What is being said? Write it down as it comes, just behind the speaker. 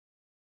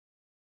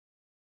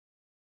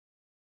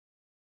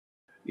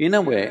In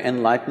a way,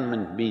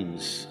 enlightenment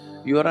means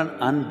you are an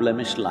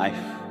unblemished life,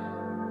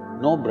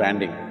 no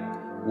branding.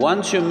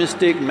 Once you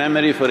mistake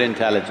memory for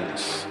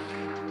intelligence,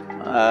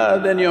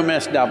 then you're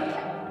messed up.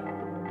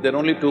 There are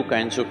only two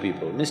kinds of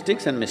people,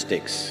 mystics and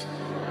mistakes.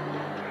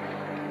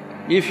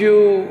 If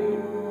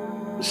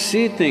you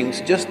see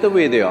things just the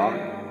way they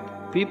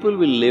are, people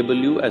will label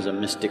you as a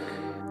mystic.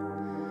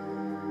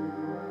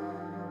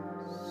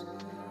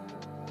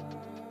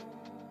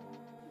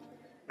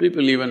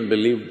 People even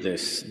believe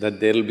this, that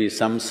there'll be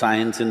some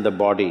science in the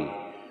body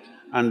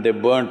and they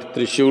burnt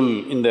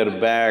Trishul in their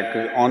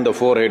back, on the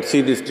forehead, see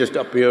this just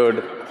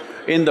appeared.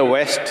 In the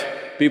West,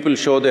 people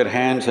show their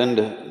hands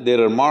and there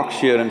are marks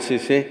here and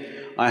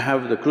say, I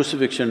have the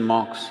crucifixion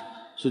marks,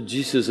 so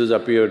Jesus has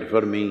appeared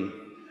for me.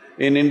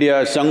 In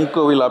India,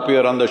 Shankha will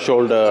appear on the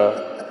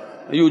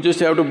shoulder, you just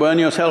have to burn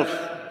yourself.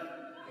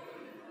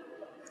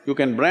 You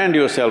can brand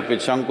yourself with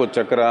Shankha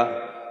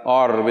Chakra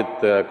or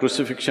with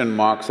crucifixion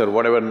marks or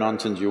whatever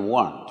nonsense you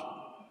want.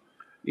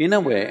 In a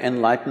way,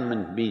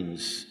 enlightenment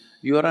means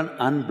you are an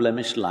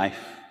unblemished life,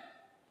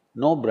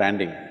 no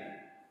branding.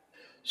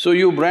 So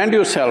you brand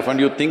yourself and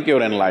you think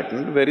you're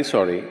enlightened, very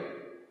sorry.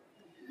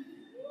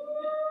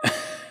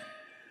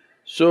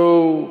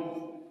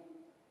 So,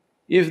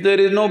 if there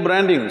is no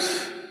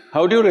brandings,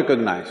 how do you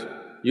recognize?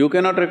 You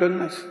cannot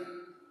recognize.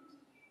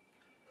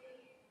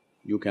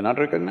 You cannot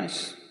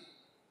recognize.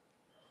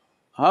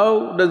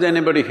 How does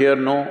anybody here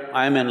know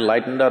I'm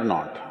enlightened or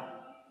not?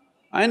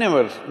 I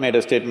never made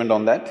a statement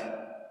on that.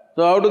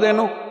 So how do they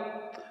know?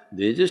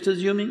 They're just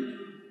assuming.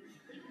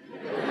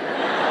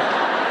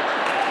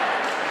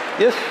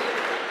 Yes.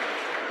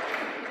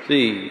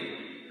 See,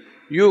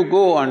 you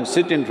go and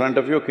sit in front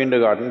of your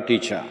kindergarten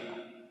teacher.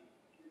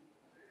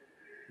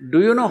 Do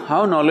you know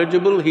how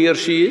knowledgeable he or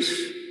she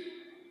is?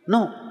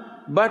 No.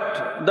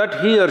 But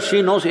that he or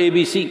she knows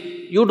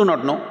ABC, you do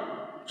not know,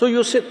 so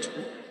you sit.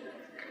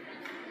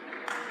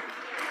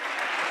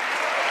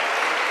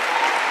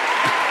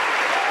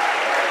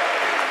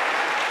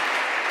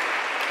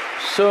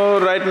 So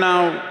right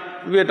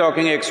now, we are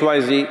talking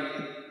XYZ.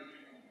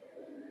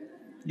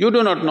 You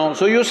do not know,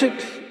 so you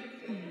sit.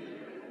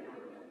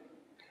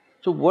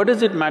 So what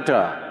does it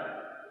matter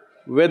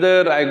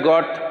whether I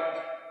got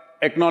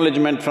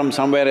acknowledgement from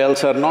somewhere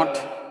else or not?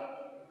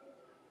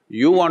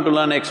 You want to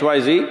learn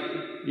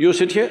XYZ, you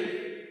sit here.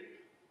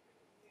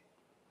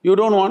 You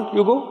don't want,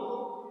 you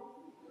go.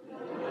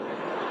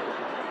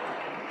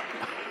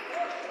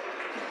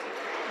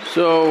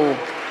 So,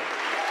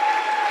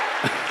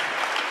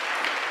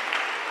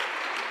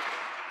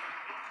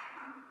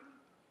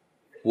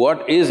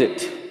 what is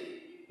it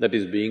that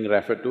is being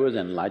referred to as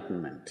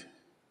enlightenment?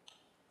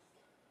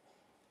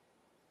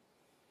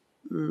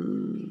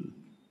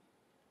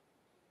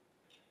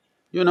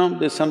 You know,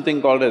 there's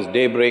something called as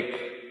daybreak.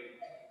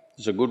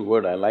 It's a good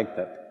word, I like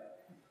that.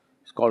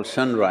 It's called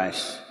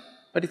sunrise,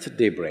 but it's a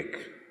daybreak.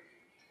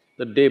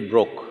 The day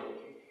broke.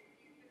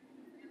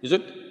 Is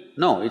it?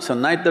 No, it's a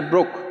night that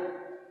broke.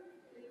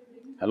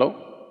 Hello?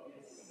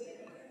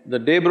 The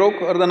day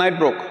broke or the night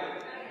broke?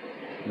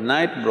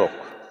 Night broke.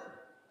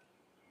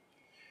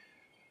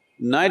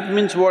 Night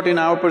means what in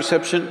our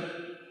perception?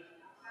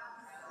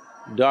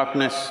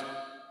 Darkness.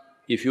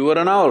 If you were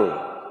an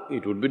owl,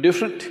 it would be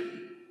different.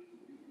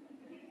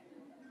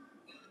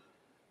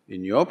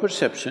 In your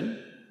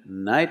perception,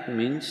 night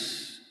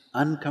means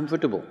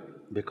uncomfortable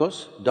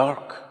because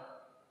dark.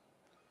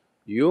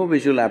 Your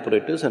visual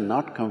apparatus are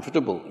not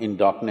comfortable in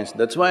darkness.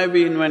 That's why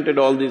we invented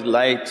all these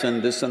lights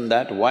and this and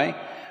that. Why?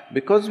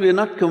 Because we are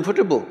not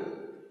comfortable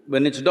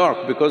when it's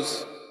dark,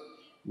 because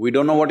we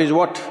don't know what is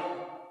what.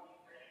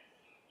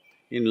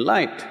 In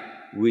light,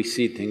 we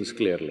see things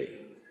clearly.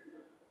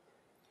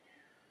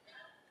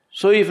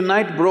 So if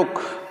night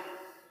broke,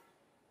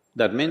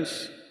 that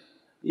means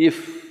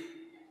if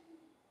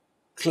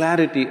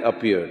clarity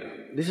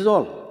appeared, this is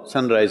all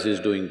sunrise is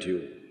doing to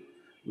you.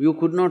 You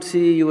could not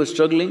see, you were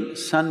struggling,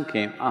 sun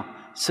came,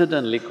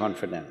 suddenly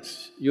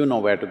confidence. You know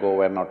where to go,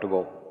 where not to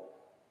go,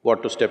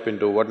 what to step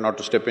into, what not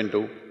to step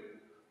into.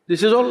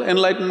 This is all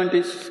enlightenment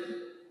is.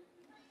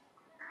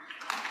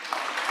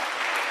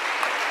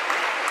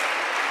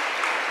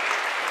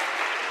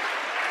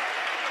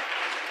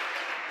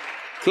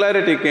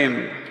 Clarity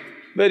came,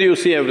 where you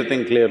see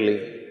everything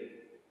clearly.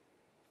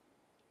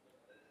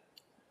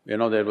 You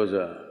know, there was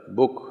a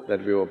book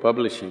that we were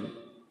publishing.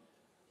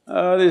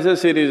 There's a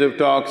series of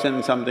talks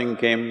and something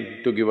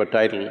came to give a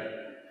title.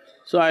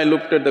 So I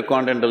looked at the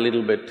content a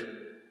little bit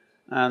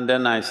and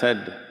then I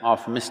said,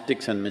 of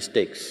mystics and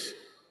mistakes.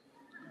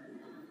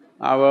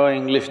 Our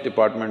English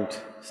department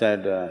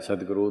said,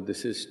 Sadhguru,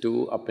 this is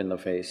too up in the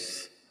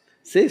face.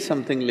 Say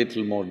something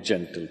little more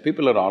gentle.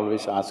 People are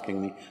always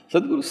asking me,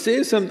 Sadhguru,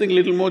 say something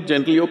little more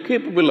gentle, you're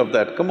capable of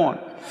that, come on.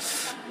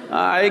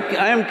 I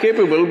am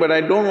capable, but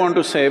I don't want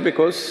to say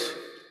because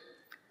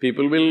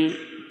people will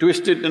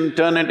twist it and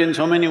turn it in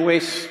so many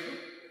ways.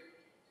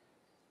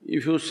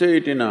 If you say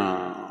it in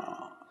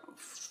a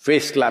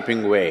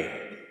face-slapping way,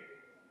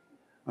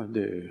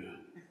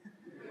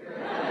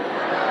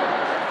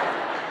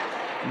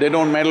 they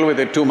don't meddle with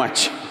it too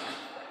much.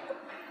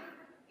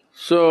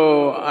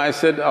 So, I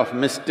said of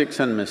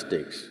mystics and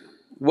mistakes.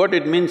 What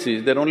it means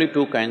is, there are only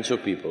two kinds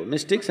of people,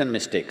 mystics and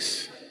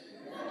mistakes.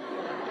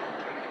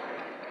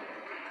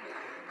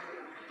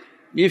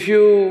 If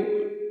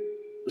you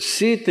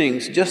see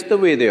things just the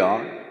way they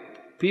are,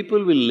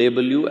 people will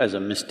label you as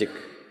a mystic.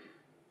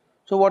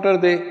 So what are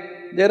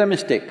they? They're a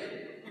mistake.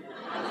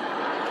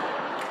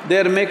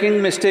 They're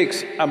making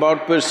mistakes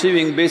about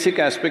perceiving basic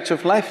aspects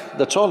of life,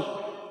 that's all.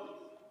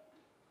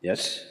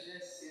 Yes?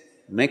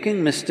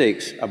 Making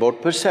mistakes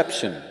about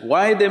perception.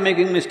 Why they're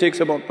making mistakes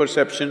about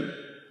perception?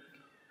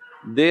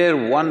 Their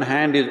one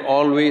hand is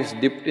always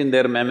dipped in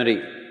their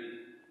memory.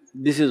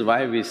 This is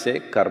why we say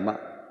karma.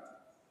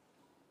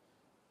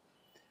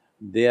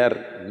 They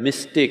are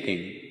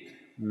mistaking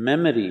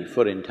memory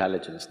for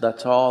intelligence,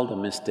 that's all the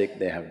mistake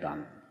they have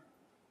done.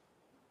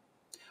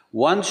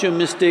 Once you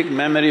mistake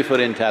memory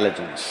for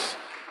intelligence,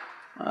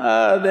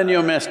 then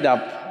you're messed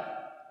up.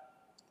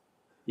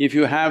 If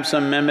you have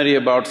some memory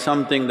about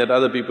something that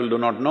other people do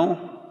not know,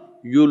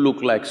 you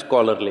look like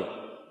scholarly.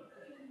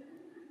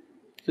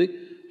 See,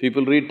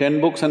 people read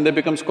 10 books and they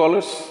become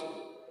scholars.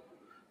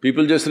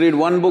 People just read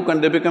one book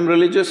and they become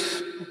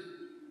religious.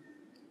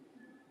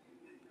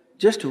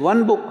 Just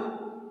one book.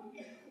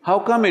 How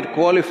come it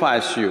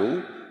qualifies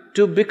you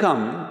to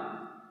become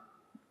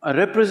a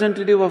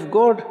representative of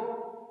God?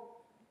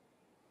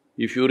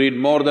 If you read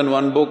more than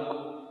one book,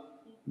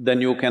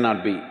 then you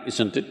cannot be,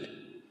 isn't it?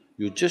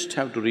 You just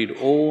have to read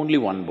only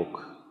one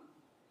book.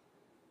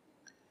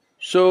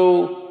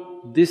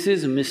 So, this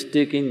is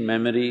mistaking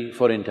memory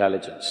for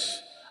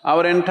intelligence.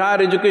 Our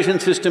entire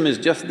education system is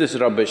just this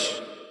rubbish,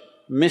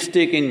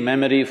 mistaking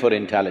memory for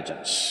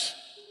intelligence.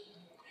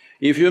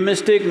 If you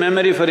mistake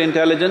memory for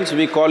intelligence,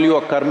 we call you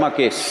a karma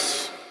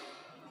case.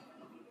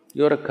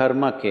 You're a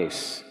karma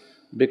case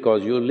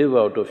because you live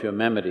out of your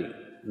memory,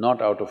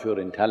 not out of your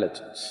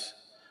intelligence.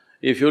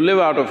 If you live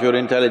out of your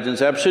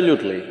intelligence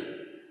absolutely,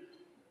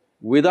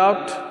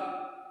 without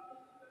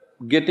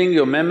getting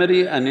your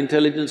memory and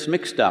intelligence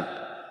mixed up,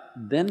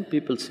 then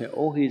people say,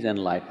 oh, he's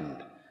enlightened.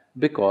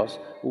 Because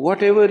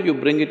whatever you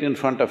bring it in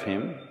front of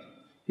him,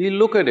 he'll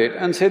look at it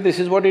and say, this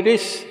is what it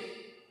is.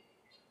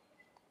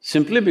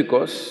 Simply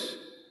because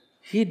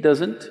he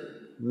doesn't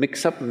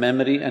mix up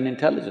memory and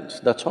intelligence,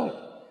 that's all.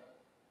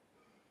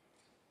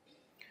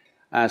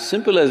 As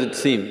simple as it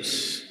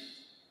seems,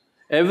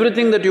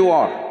 everything that you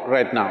are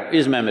right now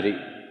is memory.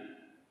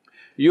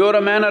 You're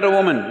a man or a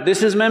woman,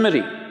 this is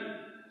memory.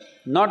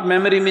 Not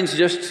memory means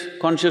just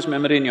conscious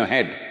memory in your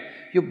head.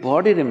 Your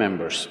body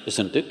remembers,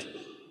 isn't it?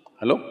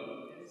 Hello?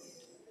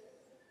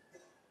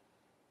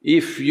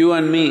 If you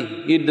and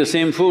me eat the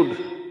same food,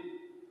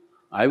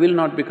 I will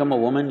not become a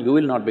woman, you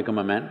will not become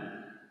a man.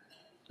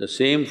 The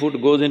same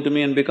food goes into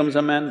me and becomes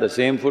a man, the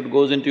same food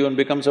goes into you and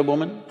becomes a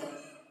woman.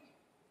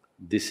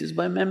 This is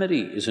by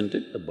memory, isn't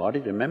it? The body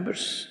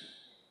remembers.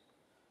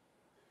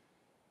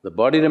 The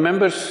body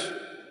remembers.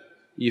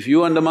 If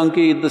you and the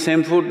monkey eat the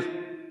same food,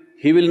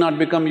 he will not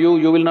become you,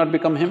 you will not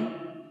become him.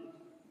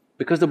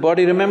 Because the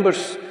body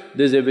remembers.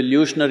 There's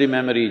evolutionary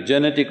memory,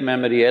 genetic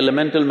memory,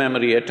 elemental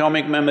memory,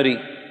 atomic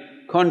memory,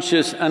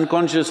 conscious,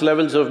 unconscious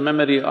levels of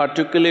memory,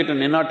 articulate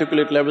and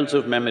inarticulate levels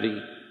of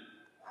memory.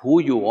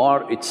 Who you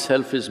are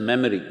itself is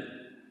memory.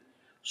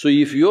 So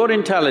if your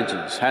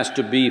intelligence has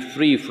to be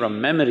free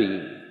from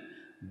memory,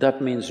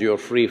 that means you're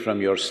free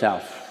from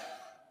yourself.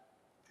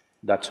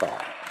 That's all.